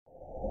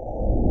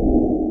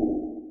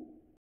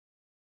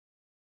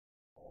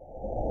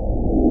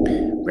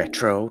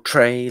Retro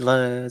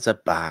trailers are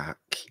back,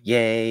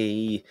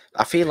 yay.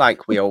 I feel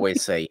like we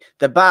always say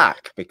they're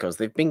back because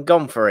they've been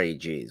gone for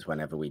ages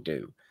whenever we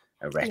do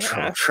a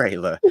retro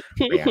trailer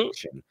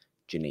reaction,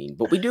 Jeannine.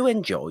 But we do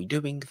enjoy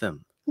doing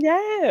them.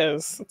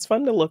 Yes, it's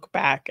fun to look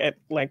back at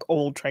like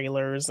old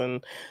trailers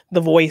and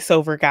the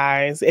voiceover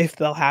guys, if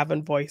they'll have a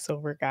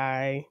voiceover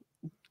guy.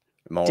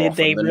 More Did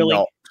often they than really?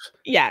 not.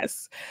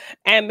 Yes.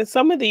 And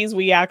some of these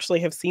we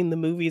actually have seen the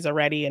movies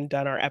already and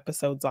done our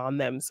episodes on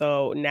them.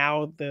 So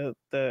now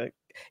the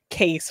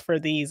case for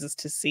these is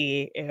to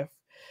see if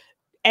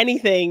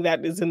anything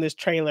that is in this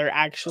trailer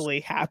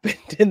actually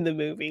happened in the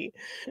movie.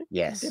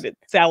 Yes. Did it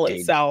sell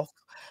itself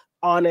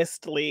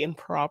honestly and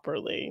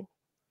properly?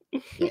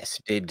 Yes.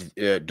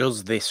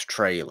 Does this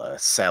trailer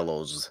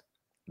sell us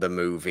the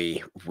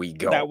movie we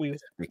got? That we,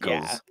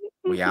 Because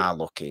we are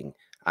looking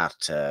at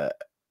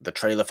the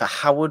trailer for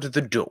Howard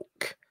the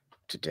Duck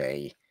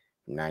today,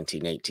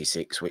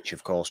 1986, which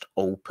of course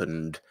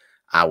opened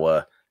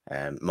our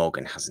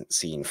Morgan Hasn't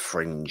Seen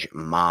Fringe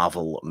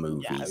Marvel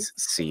Movies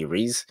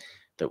series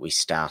that we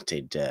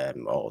started,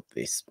 or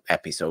this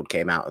episode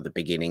came out at the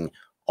beginning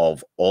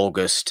of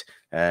August,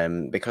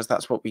 because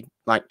that's what we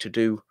like to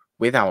do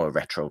with our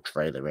retro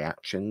trailer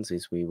reactions,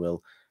 is we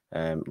will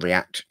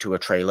react to a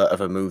trailer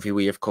of a movie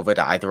we have covered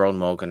either on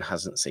Morgan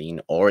Hasn't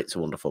Seen or It's a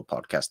Wonderful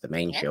Podcast, the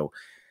main show,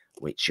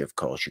 which of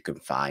course you can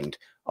find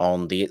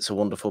on the It's a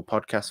Wonderful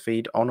Podcast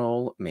feed on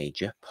all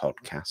major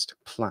podcast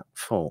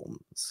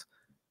platforms.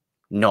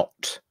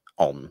 Not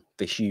on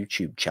this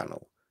YouTube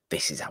channel.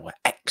 This is our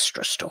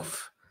extra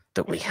stuff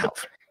that we have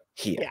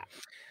here.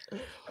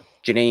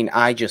 Jeannine,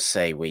 I just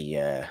say we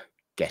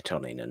get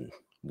on in and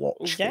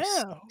watch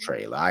this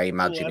trailer. I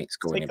imagine it's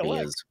going to be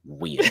as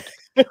weird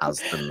as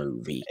the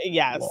movie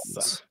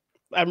was.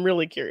 I'm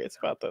really curious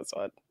about this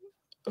one.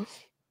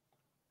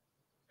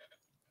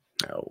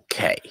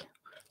 Okay,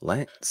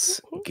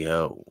 let's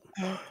go.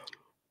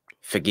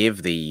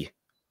 Forgive the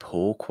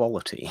poor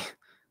quality.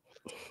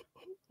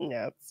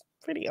 Yeah, it's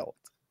pretty old.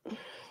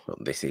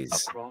 But this is...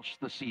 Across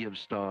the sea of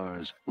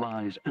stars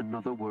lies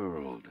another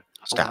world.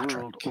 Star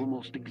Trek. World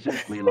almost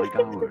exactly like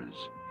ours.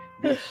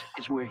 This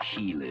is where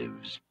he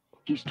lives.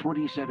 He's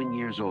 27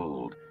 years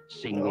old,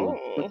 single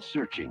but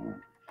searching.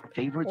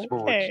 Favorite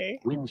sports,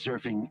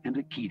 windsurfing and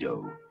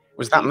Aikido.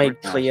 Was that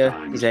made clear,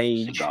 his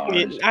age?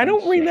 I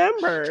don't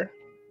remember.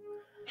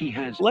 He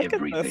has Look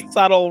everything. at the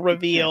subtle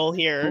reveal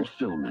here.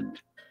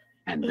 Fulfillment.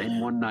 And then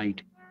one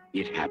night,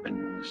 it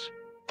happens.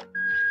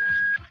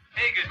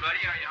 Hey, good buddy,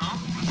 are you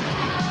home?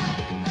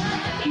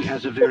 He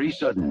has a very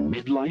sudden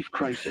midlife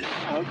crisis.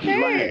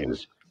 He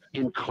lands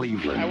in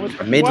Cleveland. A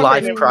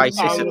midlife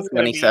crisis at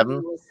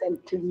 27?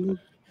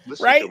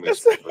 Right?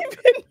 That's not even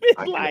midlife.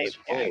 I can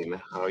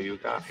explain how you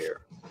got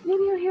here.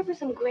 Maybe you're here for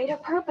some greater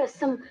purpose,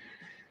 some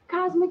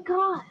cosmic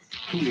cause.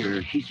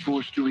 Here, he's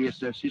forced to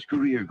reassess his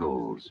career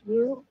goals.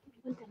 You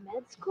went to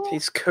med school?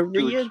 His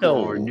career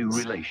goals. goals. New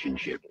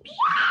relationships.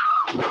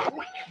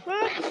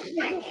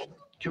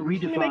 To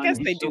redefine. I guess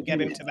they do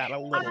get into that a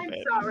little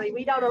bit. I'm sorry,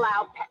 we don't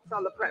allow pets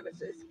on the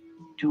premises.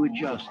 To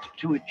adjust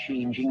to a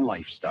changing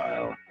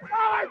lifestyle. All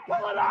right,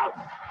 pull it out!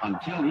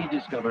 Until he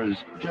discovers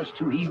just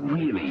who he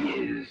really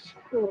is.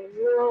 Oh,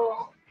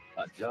 no.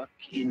 A duck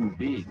in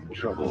big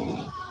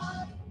trouble.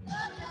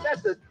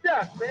 That's a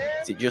duck,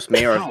 man! Is it just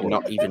me or have they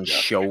not even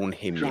shown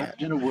him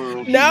yet?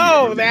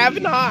 No, they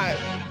have not.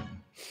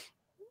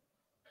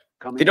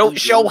 They don't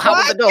show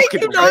Howard the Duck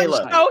in the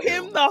trailer. They don't show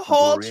him the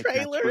whole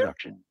trailer.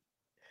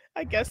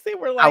 I guess they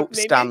were like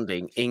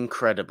outstanding,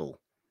 incredible.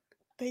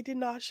 They did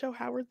not show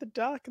Howard the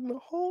Duck in the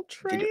whole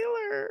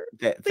trailer.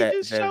 They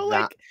just show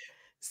like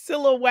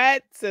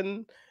silhouettes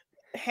and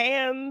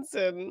hands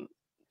and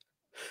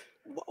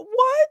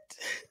what?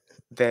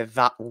 They're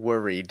that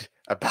worried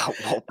about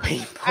what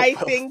people. I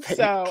think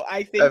so.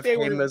 I think they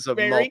were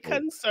very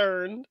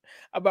concerned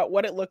about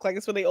what it looked like.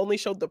 That's when they only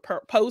showed the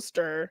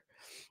poster,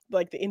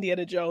 like the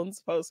Indiana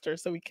Jones poster,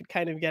 so we could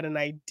kind of get an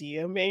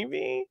idea,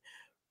 maybe.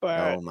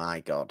 But oh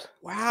my god!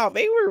 Wow,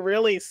 they were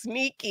really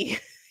sneaky.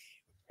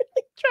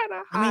 Trying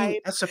to hide. I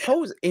mean, I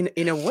suppose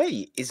in a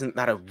way, isn't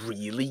that a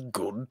really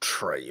good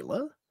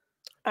trailer?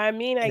 I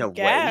mean, I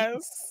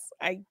guess.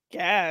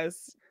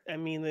 I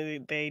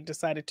mean, they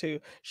decided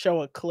to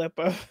show a clip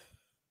of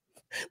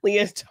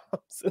Leah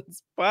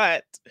Thompson's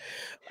butt.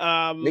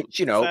 Which,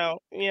 you know,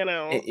 so, you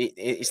know,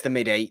 it's the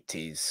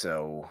mid-80s,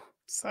 so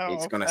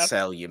it's going to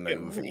sell your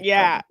movie.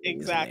 Yeah, probably,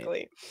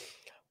 exactly.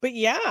 But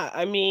yeah,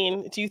 I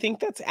mean, do you think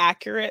that's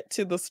accurate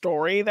to the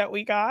story that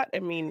we got? I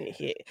mean,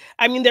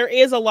 there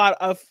is a lot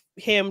of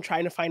him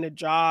trying to find a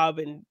job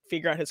and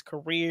figure out his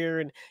career,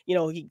 and you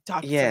know, he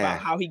talks about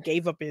how he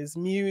gave up his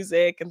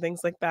music and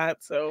things like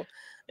that. So,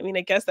 I mean,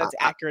 I guess that's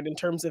accurate in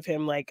terms of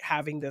him like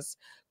having this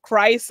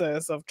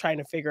crisis of trying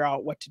to figure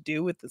out what to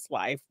do with his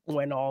life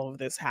when all of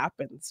this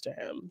happens to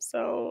him.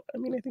 So, I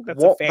mean, I think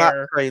that's a fair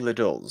that trailer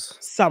does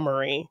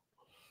summary.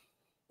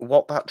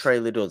 What that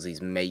trailer does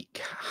is make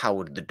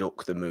Howard the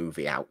Duck the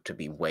movie out to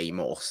be way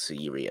more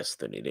serious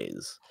than it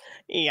is.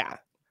 Yeah.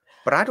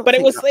 But I don't But it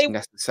think was that's like,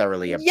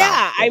 necessarily a bad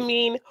yeah, I thing.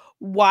 mean,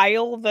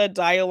 while the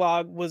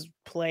dialogue was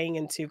playing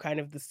into kind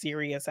of the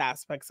serious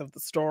aspects of the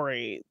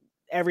story,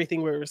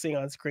 everything we were seeing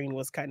on screen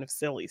was kind of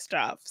silly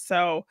stuff.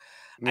 So,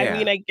 I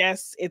mean, Yeah. I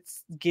guess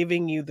it's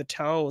giving you the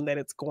tone that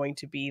it's going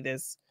to be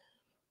this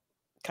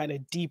kind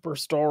of deeper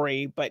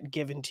story, but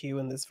given to you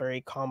in this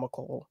very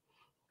comical,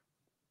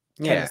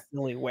 kind of Yeah.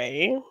 silly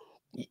way.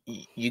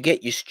 You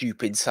get your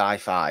stupid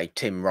sci-fi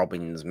Tim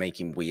Robbins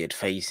making weird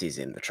faces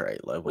in the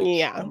trailer, which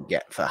Yeah. you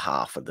get for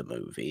half of the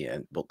movie,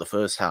 but the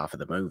first half of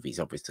the movie is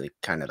obviously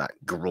kind of that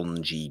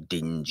grungy,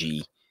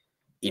 dingy,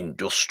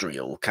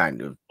 industrial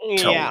kind of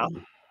Yeah.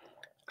 tone.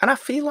 And I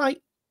feel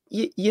like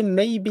you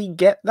maybe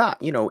get that.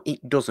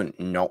 It doesn't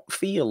not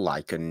feel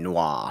like a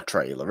noir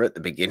trailer at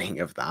the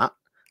beginning of that.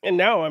 And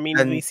no, I mean,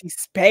 we And see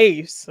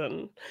space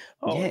and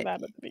all of yeah,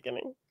 that at the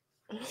beginning.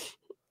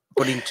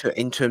 but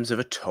in terms of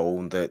a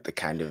tone, the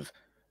kind of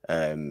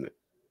um,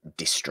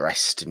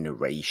 distressed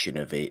narration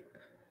of it,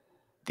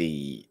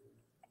 the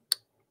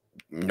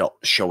not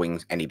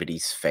showing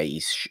anybody's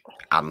face,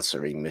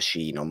 answering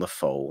machine on the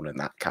phone, and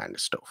that kind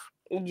of stuff.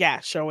 Yeah,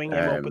 showing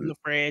him open Um, the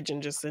fridge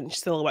and just in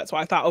silhouette. So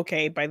I thought,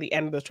 okay, by the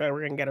end of the trailer,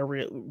 we're gonna get a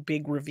real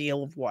big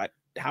reveal of what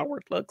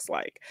Howard looks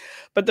like.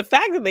 But the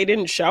fact that they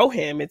didn't show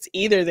him, it's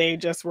either they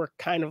just were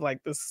kind of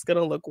like, this is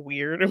gonna look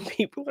weird and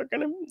people are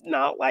gonna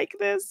not like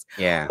this,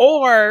 yeah,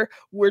 or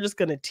we're just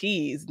gonna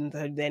tease,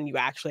 and then you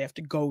actually have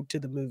to go to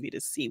the movie to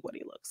see what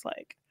he looks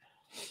like.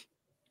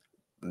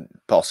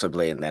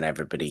 possibly, and then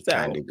everybody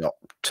kind So of got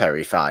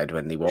terrified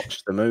when they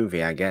watched the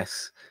movie, I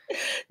guess,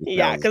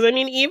 yeah, because because I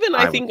mean, even I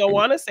I was think I thinking,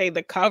 want to say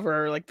the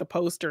cover, like the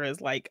poster, is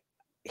like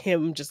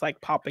him just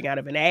like popping out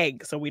of an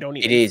egg, so we don't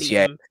it even is, see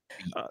yeah, him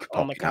beak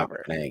on the popping out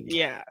cover. of an egg.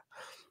 Yeah,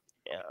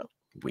 yeah.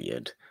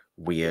 Weird,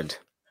 weird.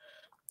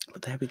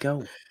 But there we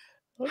go.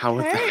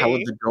 Howard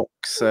Okay, the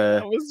Duck's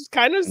I was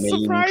kind of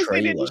main surprised they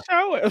didn't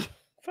trailer. show him,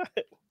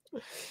 but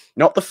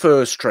Not the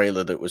first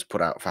trailer that was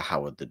put out for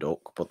Howard the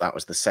Duck, but that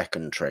was the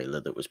second trailer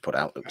that was put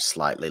out that was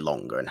slightly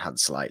longer and had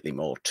slightly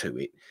more to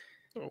it,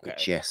 okay.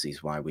 which, yes,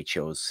 is why we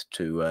chose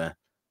to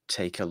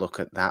take a look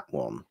at that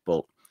one.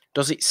 But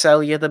does it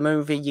sell you the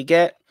movie you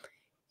get?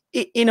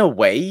 In a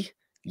way,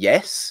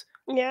 yes.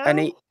 And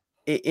Yeah,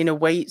 in a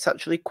way, it's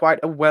actually quite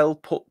a well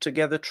put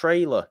together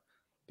trailer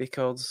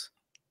because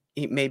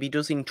it maybe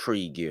does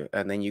intrigue you.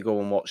 And then you go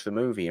and watch the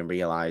movie and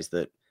realize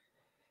that, oh,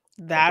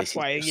 that's this is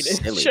why you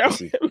just didn't silly. show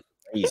This is him.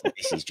 crazy.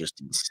 This is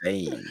just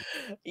insane.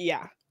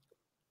 Yeah.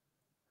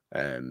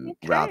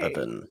 Rather Okay.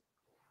 than,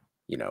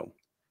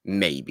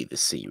 maybe the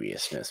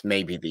seriousness,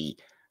 maybe the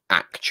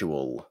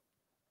actual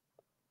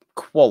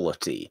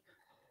quality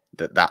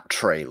that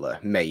trailer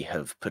may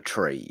have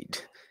portrayed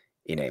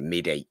in a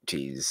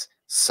mid-80s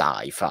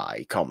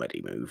sci-fi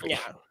comedy movie.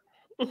 Yeah.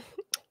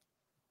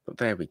 But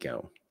there we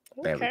go.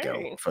 There we go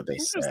Okay. for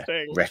this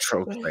Interesting.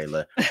 retro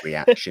trailer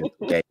reaction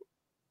today.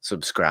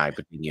 Subscribe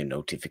with your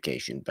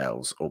notification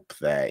bells up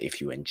there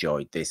if you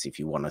enjoyed this. If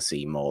you want to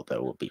see more,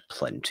 there will be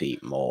plenty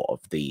more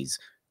of these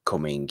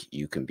coming.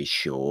 You can be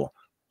sure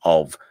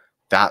of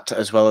that,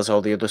 as well as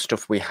all the other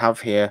stuff we have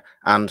here.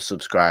 And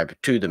subscribe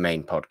to the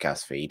main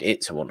podcast feed.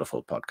 It's a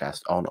Wonderful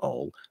Podcast on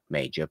all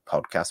major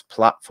podcast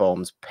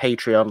platforms.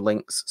 Patreon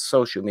links,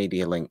 social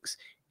media links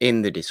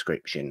in the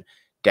description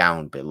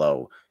down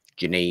below.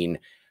 Jeannine,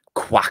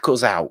 quack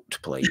us out,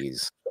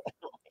 please.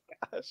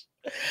 Gosh.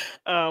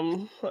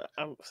 I'm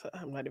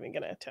not even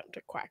gonna attempt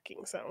a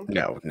quacking sound.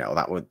 No,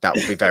 that would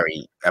be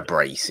very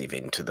abrasive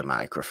into the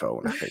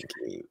microphone, I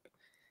think.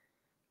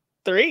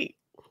 3,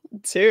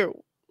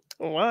 2,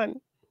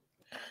 1.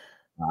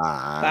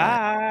 Uh,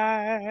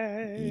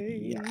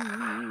 yeah.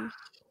 Bye.